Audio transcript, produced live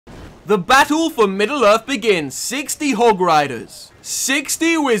The battle for Middle-earth begins. 60 Hog Riders,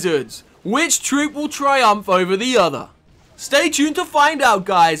 60 Wizards. Which troop will triumph over the other? Stay tuned to find out,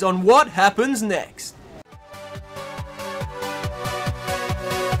 guys, on what happens next.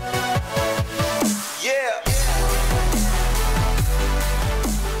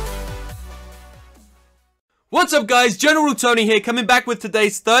 What's up, guys? General Tony here, coming back with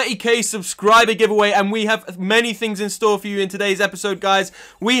today's 30k subscriber giveaway, and we have many things in store for you in today's episode, guys.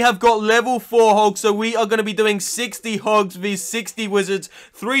 We have got level 4 hogs, so we are going to be doing 60 hogs vs 60 wizards,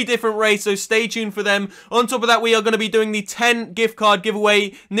 3 different raids, so stay tuned for them. On top of that, we are going to be doing the 10 gift card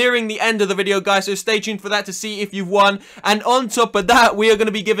giveaway nearing the end of the video, guys, so stay tuned for that to see if you've won. And on top of that, we are going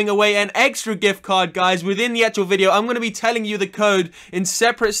to be giving away an extra gift card, guys, within the actual video. I'm going to be telling you the code in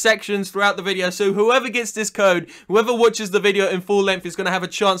separate sections throughout the video, so whoever gets this code, whoever watches the video in full length is going to have a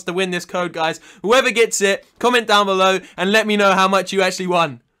chance to win this code, guys. Whoever gets it, comment down below and let me know how much you actually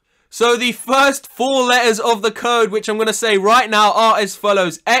won. So the first 4 letters of the code, which I'm going to say right now, are as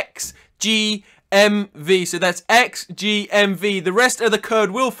follows: XGMV. So that's XGMV. The rest of the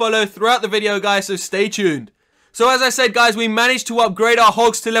code will follow throughout the video, guys, so stay tuned. So as I said, guys, we managed to upgrade our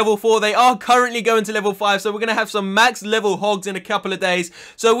hogs to level 4. They are currently going to level 5, so we're going to have some max level hogs in a couple of days.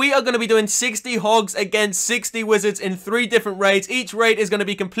 So we are going to be doing 60 hogs against 60 wizards in 3 different raids. Each raid is going to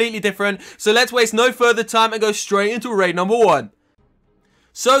be completely different. So let's waste no further time and go straight into raid number 1.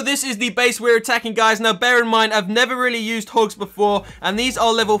 So this is the base we're attacking, guys. Now bear in mind, I've never really used hogs before, and these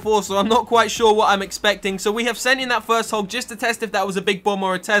are level 4, so I'm not quite sure what I'm expecting. So we have sent in that first hog just to test if that was a big bomb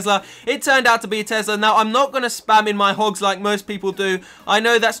or a Tesla. It turned out to be a Tesla. Now I'm not going to spam in my hogs like most people do. I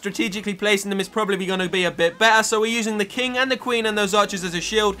know that strategically placing them is probably going to be a bit better, so we're using the king and the queen and those archers as a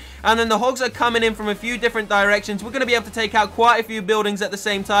shield, and then the hogs are coming in from a few different directions. We're going to be able to take out quite a few buildings at the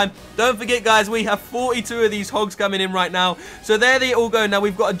same time. Don't forget, guys, we have 42 of these hogs coming in right now, so there they all go. Now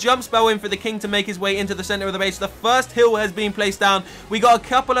we've got a jump spell in for the king to make his way into the center of the base. The first hill has been placed down. We got a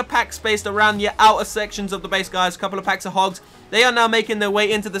couple of packs spaced around the outer sections of the base, guys. A couple of packs of hogs. They are now making their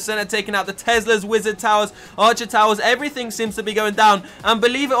way into the center, taking out the Teslas, wizard towers, archer towers. Everything seems to be going down. And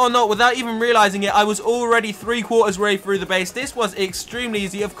believe it or not, without even realizing it, I was already 3/4 way through the base. This was extremely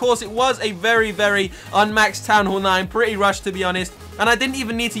easy. Of course, it was a very, very unmaxed Town Hall 9. Pretty rushed, to be honest. And I didn't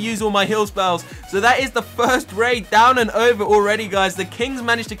even need to use all my heal spells. So that is the first raid down and over already, guys. The kings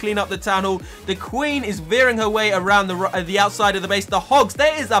managed to clean up the town hall. The queen is veering her way around the outside of the base. The hogs,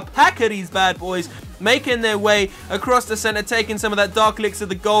 there is a pack of these bad boys making their way across the center, taking some of that dark elixir,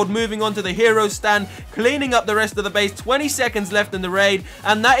 the gold, moving on to the hero stand, cleaning up the rest of the base. 20 seconds left in the raid,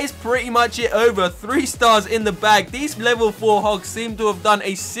 and that is pretty much it over. 3 stars in the bag. These level 4 hogs seem to have done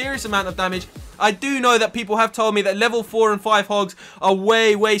a serious amount of damage. I do know that people have told me that level 4 and 5 hogs are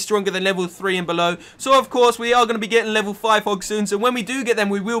way, way stronger than level 3 and below. So, of course, we are going to be getting level 5 hogs soon. So, when we do get them,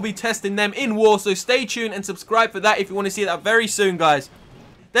 we will be testing them in war. So, stay tuned and subscribe for that if you want to see that very soon, guys.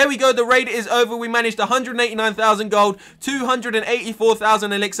 There we go. The raid is over. We managed 189,000 gold,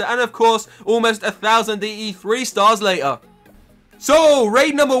 284,000 elixir, and, of course, almost 1,000 DE 3 stars later. So,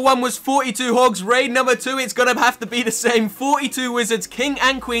 raid number 1 was 42 hogs. Raid number 2, it's going to have to be the same. 42 wizards, king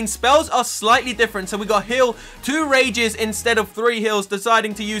and queen. Spells are slightly different. So, we got heal, 2 rages instead of 3 heals.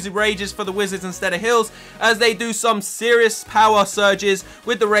 Deciding to use rages for the wizards instead of heals, as they do some serious power surges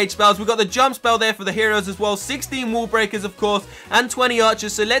with the rage spells. We got the jump spell there for the heroes as well. 16 wall breakers, of course, and 20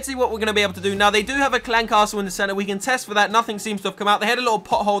 archers. So, let's see what we're going to be able to do. Now, they do have a clan castle in the center. We can test for that. Nothing seems to have come out. They had a little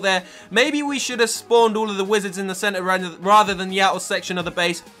pothole there. Maybe we should have spawned all of the wizards in the center rather than the outer section of the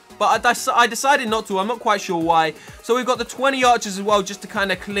base, but I decided not to. I'm not quite sure why. So we've got the 20 archers as well, just to kind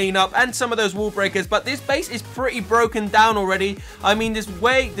of clean up, and some of those wall breakers. But this base is pretty broken down already. I mean,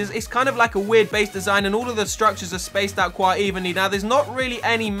 it's kind of like a weird base design, and all of the structures are spaced out quite evenly. Now, there's not really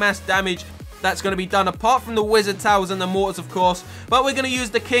any mass damage that's going to be done, apart from the wizard towers and the mortars, of course. But we're going to use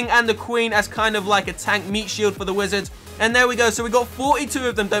the king and the queen as kind of like a tank meat shield for the wizards. And there we go. So we got 42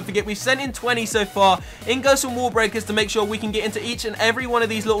 of them. Don't forget, we've sent in 20 so far. In go some wall breakers to make sure we can get into each and every one of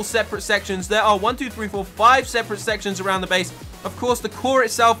these little separate sections. There are 1, 2, 3, 4, 5 separate sections around the base. Of course, the core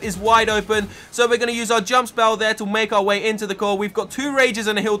itself is wide open, so we're going to use our jump spell there to make our way into the core. We've got 2 rages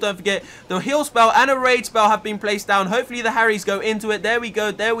and a heal, don't forget. The heal spell and a rage spell have been placed down. Hopefully, the Harrys go into it. There we go,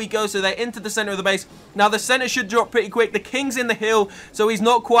 there we go. So they're into the center of the base. Now, the center should drop pretty quick. The king's in the hill, so he's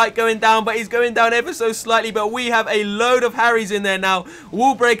not quite going down, but he's going down ever so slightly. But we have a load of Harrys in there now.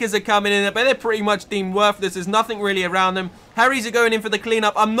 Wall breakers are coming in, but they're pretty much deemed worthless. There's nothing really around them. Harrys are going in for the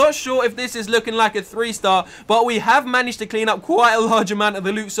cleanup. I'm not sure if this is looking like a 3-star, but we have managed to clean up quite a large amount of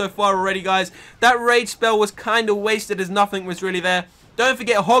the loot so far already, guys. That rage spell was kind of wasted as nothing was really there. Don't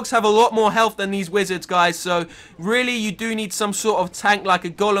forget, hogs have a lot more health than these wizards, guys, so really you do need some sort of tank like a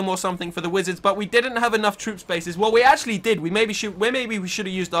golem or something for the wizards, but we didn't have enough troop spaces. Well, we actually did. Maybe we should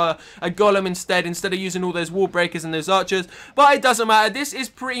have used a golem instead of using all those wall breakers and those archers, but it doesn't matter. This is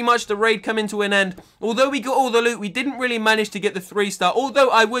pretty much the raid coming to an end. Although we got all the loot, we didn't really manage to get the 3-star, although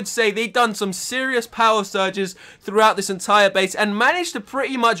I would say they've done some serious power surges throughout this entire base and managed to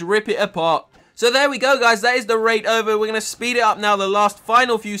pretty much rip it apart. So there we go, guys. That is the raid over. We're going to speed it up now the last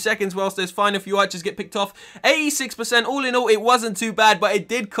final few seconds whilst those final few archers get picked off. 86%. All in all, it wasn't too bad, but it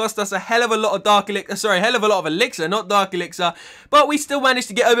did cost us a hell of a lot of dark elixir. Sorry, hell of a lot of elixir, not dark elixir. But we still managed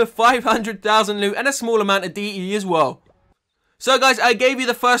to get over 500,000 loot and a small amount of DE as well. So guys, I gave you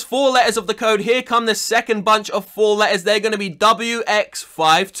the first 4 letters of the code. Here come the second bunch of 4 letters. They're going to be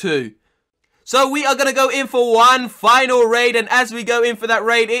WX52. So we are going to go in for one final raid, and as we go in for that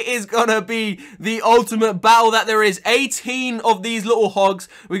raid, it is going to be the ultimate battle that there is. 18 of these little hogs.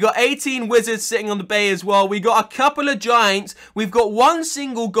 We got 18 wizards sitting on the bay as well. We got a couple of giants. We've got one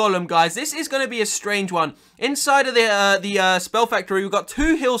single golem, guys. This is going to be a strange one. Inside of the spell factory, we've got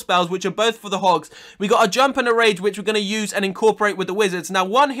 2 heal spells, which are both for the hogs. We got a jump and a rage, which we're going to use and incorporate with the wizards. Now,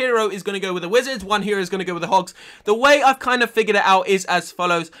 one hero is going to go with the wizards, one hero is going to go with the hogs. The way I've kind of figured it out is as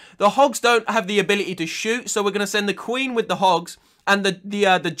follows. The hogs don't have the ability to shoot, so we're going to send the queen with the hogs and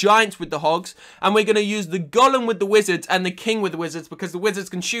the giants with the hogs, and we're going to use the golem with the wizards and the king with the wizards, because the wizards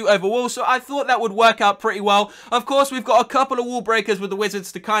can shoot over walls. So I thought that would work out pretty well. Of course, we've got a couple of wall breakers with the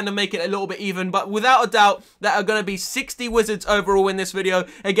wizards to kind of make it a little bit even, but without a doubt that are going to be 60 wizards overall in this video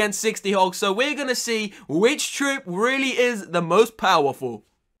against 60 hogs. So we're going to see which troop really is the most powerful.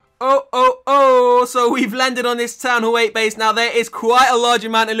 So we've landed on this Town Hall 8 base. Now, there is quite a large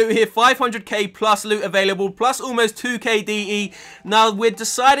amount of loot here. 500k plus loot available, plus almost 2k DE. Now, we're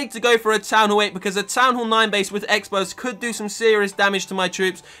deciding to go for a Town Hall 8 because a Town Hall 9 base with expos could do some serious damage to my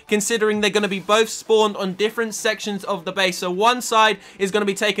troops, considering they're going to be both spawned on different sections of the base. So one side is going to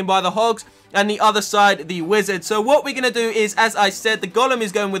be taken by the hogs, and the other side, the wizard. So what we're going to do is, as I said, the golem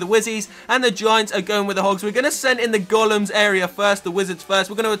is going with the wizzies, and the giants are going with the hogs. We're going to send in the golems area first, the wizards first.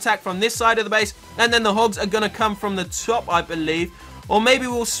 We're going to attack from this side of the base, and then the hogs are going to come from the top, I believe. Or maybe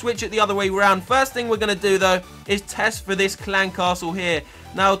we'll switch it the other way around. First thing we're going to do, though, is test for this clan castle here.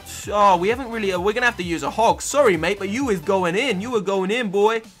 Now, we haven't really, we're going to have to use a hog. Sorry, mate, but you is going in. You were going in,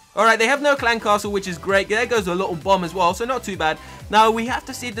 boy. Alright, they have no clan castle, which is great. There goes a little bomb as well, so not too bad. Now, we have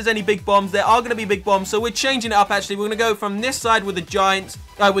to see if there's any big bombs. There are going to be big bombs, so we're changing it up, actually. We're going to go from this side with the giants,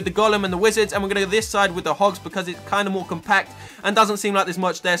 with the golem and the wizards, and we're going to go this side with the hogs because it's kind of more compact and doesn't seem like there's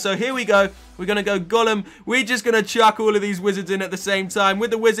much there. So here we go. We're going to go golem. We're just going to chuck all of these wizards in at the same time.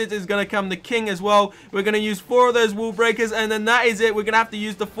 With the wizards is going to come the king as well. We're going to use 4 of those wall breakers, and then that is it. We're going to have to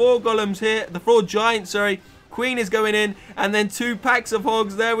use the 4 golems here, the 4 giants, sorry. Queen is going in, and then 2 packs of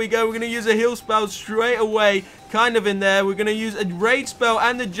hogs. There we go. We're going to use a heal spell straight away, kind of in there. We're going to use a rage spell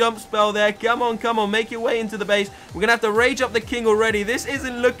and the jump spell there. Come on, make your way into the base. We're going to have to rage up the king already. This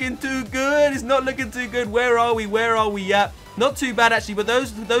isn't looking too good. It's not looking too good. Where are we at? Not too bad, actually, but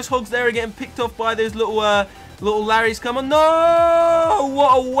those hogs there are getting picked off by those little Larrys. Come on. No!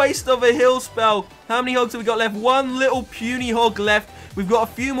 What a waste of a heal spell. How many hogs have we got left? 1 little puny hog left. We've got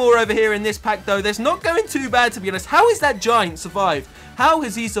a few more over here in this pack, though. That's not going too bad, to be honest. How is that giant survived? How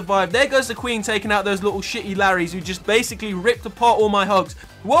has he survived? There goes the queen taking out those little shitty Larrys who just basically ripped apart all my hogs.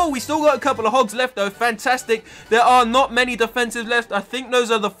 Whoa, we still got a couple of hogs left, though. Fantastic. There are not many defensives left. I think those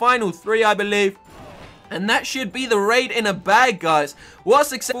are the final 3, I believe. And that should be the raid in a bag, guys. What a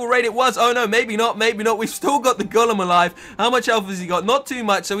successful raid it was. Oh, no, maybe not, maybe not. We've still got the golem alive. How much health has he got? Not too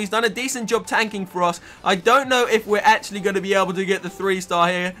much, so he's done a decent job tanking for us. I don't know if we're actually going to be able to get the 3-star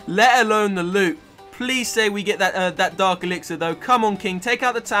here, let alone the loot. Please say we get that dark elixir, though. Come on, king. Take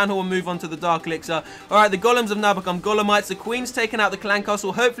out the town hall and move on to the dark elixir. Alright, the golems have now become golemites. The queen's taken out the clan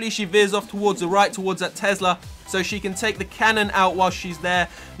castle. Hopefully, she veers off towards the right, towards that Tesla, so she can take the cannon out while she's there.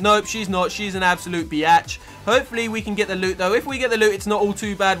 Nope, she's not. She's an absolute biatch. Hopefully, we can get the loot, though. If we get the loot, it's not all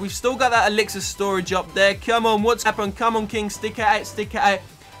too bad. We've still got that elixir storage up there. Come on, what's happened? Come on, king. Stick at it, stick at it.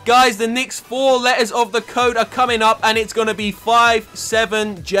 Guys, the next 4 letters of the code are coming up, and it's going to be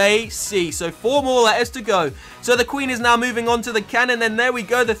 57JC. So 4 more letters to go. So the queen is now moving on to the cannon, and there we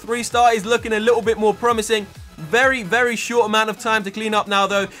go. The 3-star is looking a little bit more promising. Very, very short amount of time to clean up now,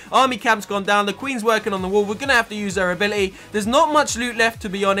 though. Army camp's gone down. The queen's working on the wall. We're going to have to use her ability. There's not much loot left, to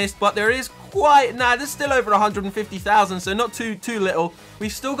be honest, but there is quite, nah, there's still over 150,000, so not too little.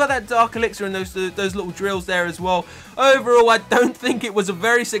 We've still got that dark elixir and those little drills there as well. Overall, I don't think it was a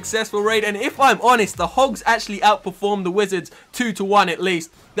very successful raid, and if I'm honest, the Hogs actually outperformed the Wizards 2-1 at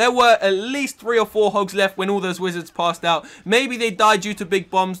least. There were at least 3 or 4 Hogs left when all those Wizards passed out. Maybe they died due to big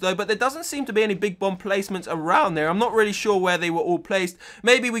bombs though, but there doesn't seem to be any big bomb placements around there. I'm not really sure where they were all placed.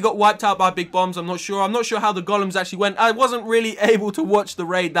 Maybe we got wiped out by big bombs, I'm not sure. I'm not sure how the golems actually went. I wasn't really able to watch the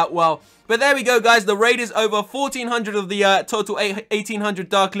raid that well. But there we go, guys. The raid is over. 1,400 of the total 1,800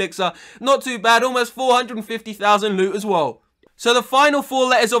 dark elixir. Not too bad. Almost 450,000 loot as well. So the final 4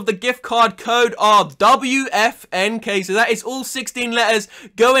 letters of the gift card code are WFNK. So that is all 16 letters.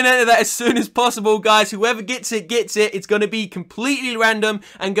 Go and enter that as soon as possible, guys. Whoever gets it, gets it. It's going to be completely random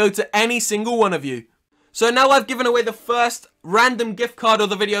and go to any single one of you. So now I've given away the first random gift card of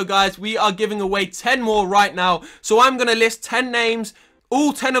the video, guys. We are giving away 10 more right now. So I'm going to list 10 names.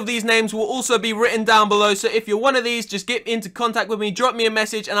 All 10 of these names will also be written down below, so if you're one of these, just get into contact with me, drop me a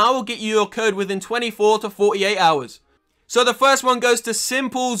message, and I will get you your code within 24 to 48 hours. So the first one goes to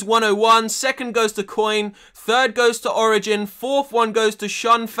Simples101, second goes to Coin, third goes to Origin, fourth one goes to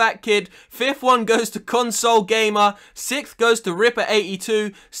Shun Fat Kid, fifth one goes to Console Gamer, sixth goes to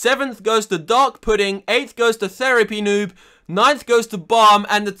Ripper82, seventh goes to Dark Pudding, eighth goes to Therapy Noob, 9th goes to Balm,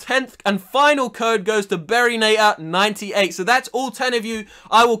 and the 10th and final code goes to Berrynator98. So that's all 10 of you.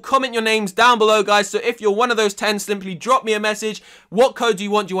 I will comment your names down below, guys. So if you're one of those 10, simply drop me a message. What code do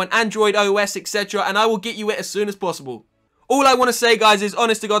you want? Do you want Android, iOS, etc.? And I will get you it as soon as possible. All I want to say, guys, is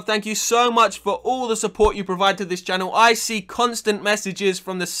honest to God, thank you so much for all the support you provide to this channel. I see constant messages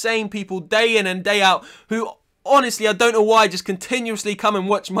from the same people day in and day out who... honestly, I don't know why, just continuously come and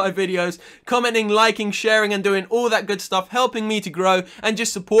watch my videos, commenting, liking, sharing, and doing all that good stuff, helping me to grow, and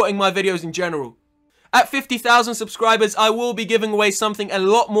just supporting my videos in general. At 50,000 subscribers, I will be giving away something a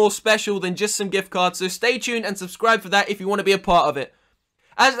lot more special than just some gift cards, so stay tuned and subscribe for that if you want to be a part of it.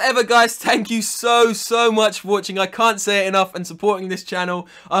 As ever, guys, thank you so much for watching. I can't say it enough, and supporting this channel.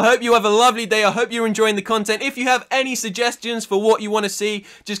 I hope you have a lovely day. I hope you're enjoying the content. If you have any suggestions for what you want to see,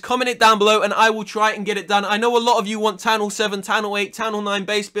 just comment it down below and I will try and get it done. I know a lot of you want Channel 7, Channel 8, Channel 9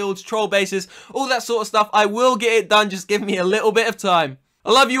 base builds, troll bases, all that sort of stuff. I will get it done. Just give me a little bit of time.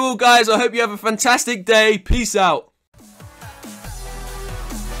 I love you all, guys. I hope you have a fantastic day. Peace out.